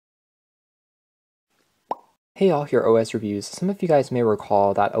Hey all, here OS Reviews. Some of you guys may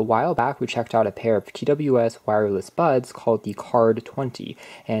recall that a while back we checked out a pair of TWS wireless buds called the Card 20,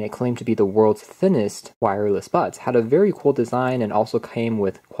 and it claimed to be the world's thinnest wireless buds. Had a very cool design and also came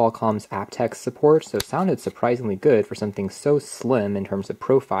with Qualcomm's aptX support, so sounded surprisingly good for something so slim in terms of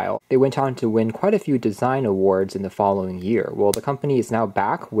profile. They went on to win quite a few design awards in the following year. Well, the company is now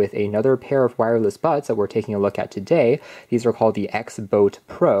back with another pair of wireless buds that we're taking a look at today. These are called the X-Boat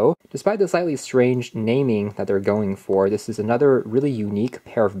Pro. Despite the slightly strange naming that they're going for, this is another really unique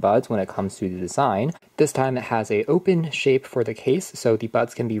pair of buds when it comes to the design. This time it has an open shape for the case, so the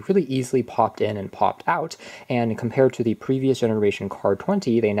buds can be really easily popped in and popped out, and compared to the previous generation Card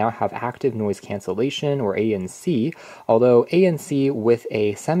 20, they now have active noise cancellation, or ANC, although ANC with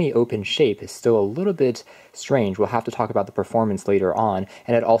a semi-open shape is still a little bit strange. We'll have to talk about the performance later on,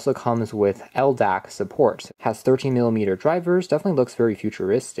 and it also comes with LDAC support. It has 13mm drivers, definitely looks very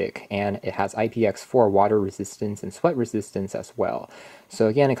futuristic, and it has IPX4 water resistance and sweat resistance as well. So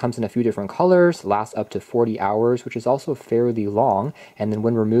again, it comes in a few different colors, lasts up to 40 hours, which is also fairly long, and then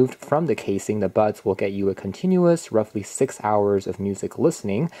when removed from the casing, the buds will get you a continuous, roughly 6 hours of music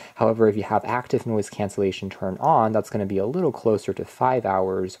listening. However, if you have active noise cancellation turned on, that's going to be a little closer to 5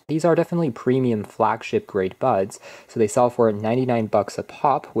 hours. These are definitely premium flagship grade buds, so they sell for $99 a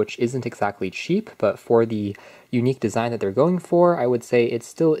pop, which isn't exactly cheap, but for the unique design that they're going for, I would say it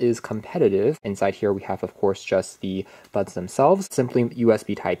still is competitive. Inside here we have, of course, just the buds themselves, simply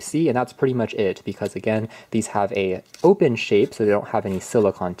USB Type-C, and that's pretty much it, because again, these have a open shape, so they don't have any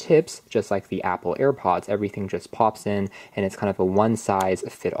silicone tips, just like the Apple AirPods. Everything just pops in, and it's kind of a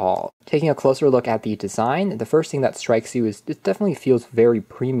one-size-fit-all. Taking a closer look at the design, the first thing that strikes you is it definitely feels very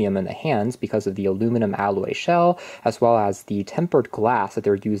premium in the hands because of the aluminum alloy shell, as well as the tempered glass that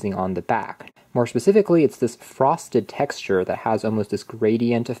they're using on the back. More specifically, it's this frosted texture that has almost this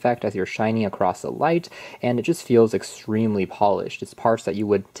gradient effect as you're shining across the light, and it just feels extremely polished. It's parts that you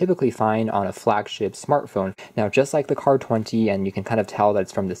would typically find on a flagship smartphone. Now, just like the Card 20, and you can kind of tell that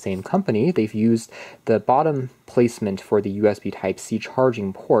it's from the same company, they've used the bottom placement for the USB Type-C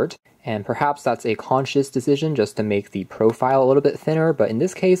charging port, and perhaps that's a conscious decision just to make the profile a little bit thinner, but in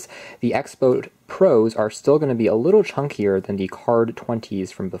this case, the X-Boat Pros are still going to be a little chunkier than the Card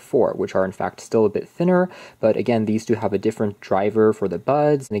 20s from before, which are in fact still a bit thinner, but again, these do have a different driver for the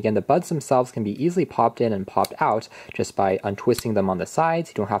buds, and again, the buds themselves can be easily popped in and popped out just by untwisting them on the sides.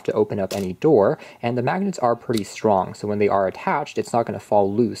 You don't have to open up any door, and the magnets are pretty strong, so when they are attached, it's not going to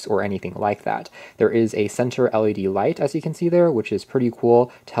fall loose or anything like that. There is a center LED light, as you can see there, which is pretty cool,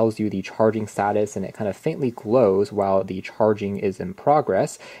 tells you the charging status, and it kind of faintly glows while the charging is in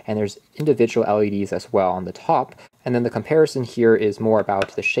progress, and there's individual LEDs as well on the top. And then the comparison here is more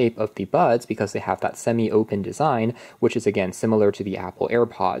about the shape of the buds because they have that semi-open design, which is again similar to the Apple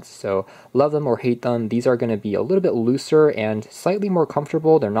AirPods. So love them or hate them, these are going to be a little bit looser and slightly more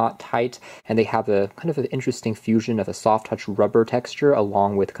comfortable. They're not tight, and they have a kind of an interesting fusion of a soft touch rubber texture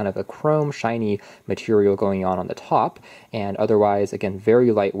along with kind of a chrome shiny material going on the top. And otherwise, again,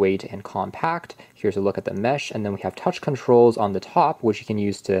 very lightweight and compact. Here's a look at the mesh, and then we have touch controls on the top, which you can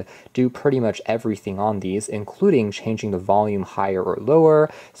use to do pretty much everything on these, including changing the volume higher or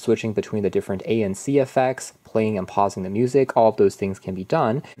lower, switching between the different ANC effects, playing and pausing the music. All of those things can be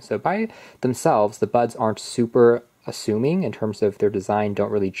done. So by themselves, the buds aren't super assuming in terms of their design,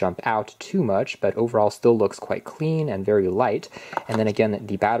 don't really jump out too much, but overall still looks quite clean and very light. And then again,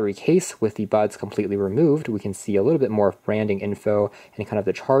 the battery case with the buds completely removed, we can see a little bit more of branding info and kind of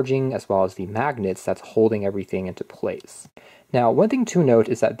the charging as well as the magnets that's holding everything into place. Now, one thing to note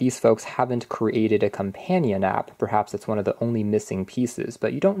is that these folks haven't created a companion app. Perhaps it's one of the only missing pieces,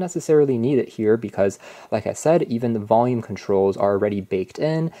 but you don't necessarily need it here because, like I said, even the volume controls are already baked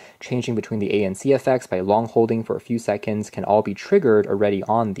in. Changing between the ANC effects by long holding for a few seconds can all be triggered already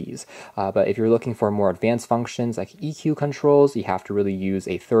on these. But if you're looking for more advanced functions like EQ controls, you have to really use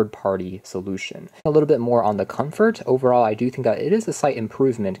a third-party solution. A little bit more on the comfort. Overall, I do think that it is a slight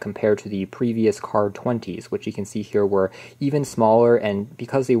improvement compared to the previous Card 20s, which you can see here were even smaller, and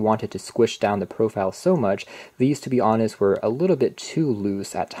because they wanted to squish down the profile so much, these, to be honest, were a little bit too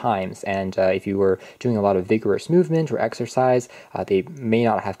loose at times, and if you were doing a lot of vigorous movement or exercise, they may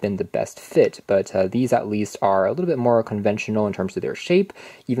not have been the best fit, but these at least are a little bit more conventional in terms of their shape,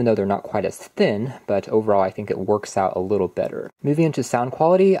 even though they're not quite as thin, but overall I think it works out a little better. Moving into sound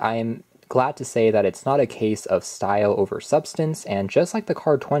quality, I am glad to say that it's not a case of style over substance, and just like the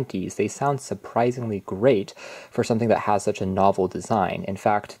Card 20s, they sound surprisingly great for something that has such a novel design. In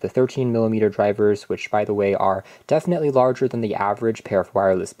fact, the 13mm drivers, which by the way are definitely larger than the average pair of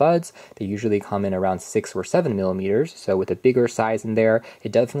wireless buds, they usually come in around 6 or 7mm, so with a bigger size in there,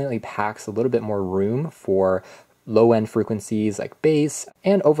 it definitely packs a little bit more room for low-end frequencies like bass,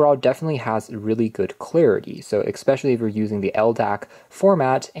 and overall definitely has really good clarity. So especially if you're using the LDAC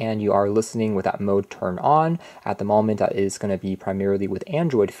format and you are listening with that mode turned on, at the moment that is going to be primarily with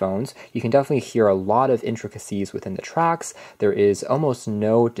Android phones, you can definitely hear a lot of intricacies within the tracks. There is almost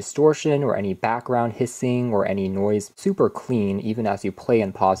no distortion or any background hissing or any noise. Super clean even as you play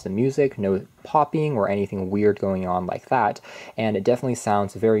and pause the music, no popping or anything weird going on like that, and it definitely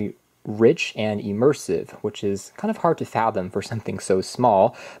sounds very rich and immersive, which is kind of hard to fathom for something so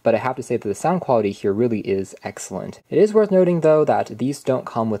small, but I have to say that the sound quality here really is excellent. It is worth noting though that these don't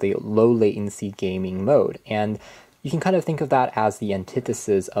come with a low latency gaming mode, and you can kind of think of that as the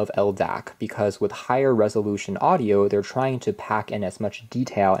antithesis of LDAC, because with higher resolution audio, they're trying to pack in as much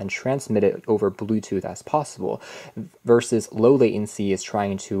detail and transmit it over Bluetooth as possible, versus low latency is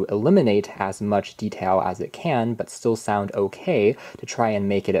trying to eliminate as much detail as it can, but still sound okay to try and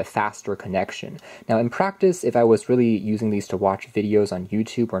make it a faster connection. Now in practice, if I was really using these to watch videos on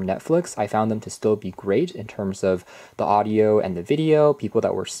YouTube or Netflix, I found them to still be great in terms of the audio and the video. People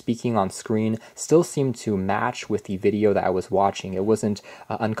that were speaking on screen still seemed to match with the video that I was watching. It wasn't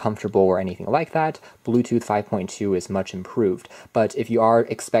uncomfortable or anything like that. Bluetooth 5.2 is much improved, but if you are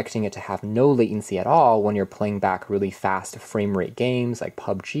expecting it to have no latency at all when you're playing back really fast frame rate games like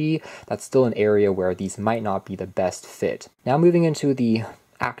PUBG, that's still an area where these might not be the best fit. Now moving into the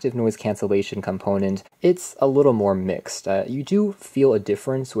active noise cancellation component, it's a little more mixed. You do feel a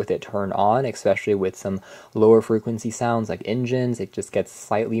difference with it turned on, especially with some lower frequency sounds like engines. It just gets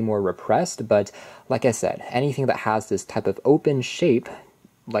slightly more repressed, but like I said, anything that has this type of open shape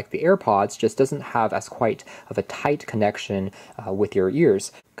like the AirPods just doesn't have as quite of a tight connection with your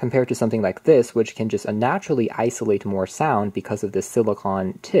ears compared to something like this, which can just naturally isolate more sound because of this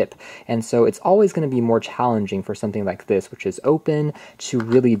silicone tip. And so it's always going to be more challenging for something like this, which is open, to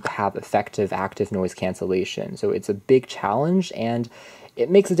really have effective active noise cancellation. So it's a big challenge, and it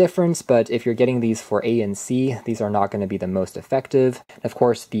makes a difference, but if you're getting these for A and C, these are not going to be the most effective. Of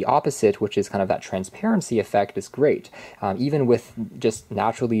course, the opposite, which is kind of that transparency effect, is great. Even with just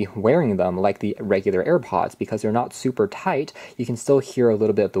naturally wearing them like the regular AirPods, because they're not super tight, you can still hear a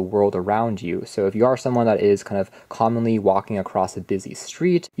little bit of the world around you. So if you are someone that is kind of commonly walking across a busy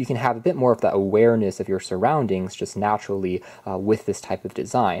street, you can have a bit more of that awareness of your surroundings just naturally with this type of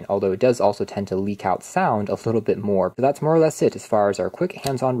design, although it does also tend to leak out sound a little bit more. But that's more or less it as far as our quick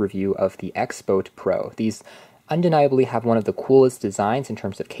hands-on review of the X-Boat Pro. These undeniably have one of the coolest designs in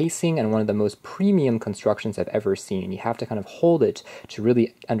terms of casing and one of the most premium constructions I've ever seen. You have to kind of hold it to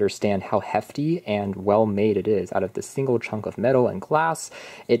really understand how hefty and well made it is. Out of this single chunk of metal and glass,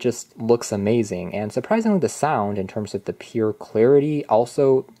 it just looks amazing. And surprisingly, the sound in terms of the pure clarity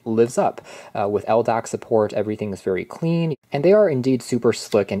also lives up. With LDAC support, everything is very clean, and they are indeed super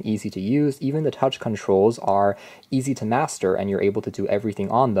slick and easy to use. Even the touch controls are easy to master, and you're able to do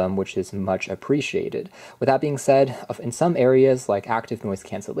everything on them, which is much appreciated. With that being said, in some areas like active noise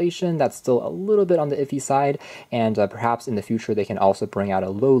cancellation, that's still a little bit on the iffy side, and perhaps in the future they can also bring out a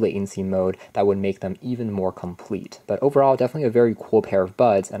low latency mode that would make them even more complete. But overall, definitely a very cool pair of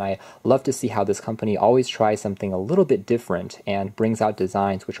buds, and I love to see how this company always tries something a little bit different and brings out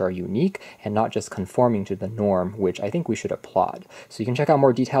designs which are unique and not just conforming to the norm, which I think we should applaud. So you can check out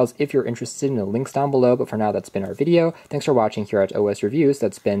more details if you're interested in the links down below, but for now that's been our video. Thanks for watching here at OS Reviews.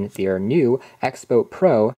 That's been their new X-Boat Pro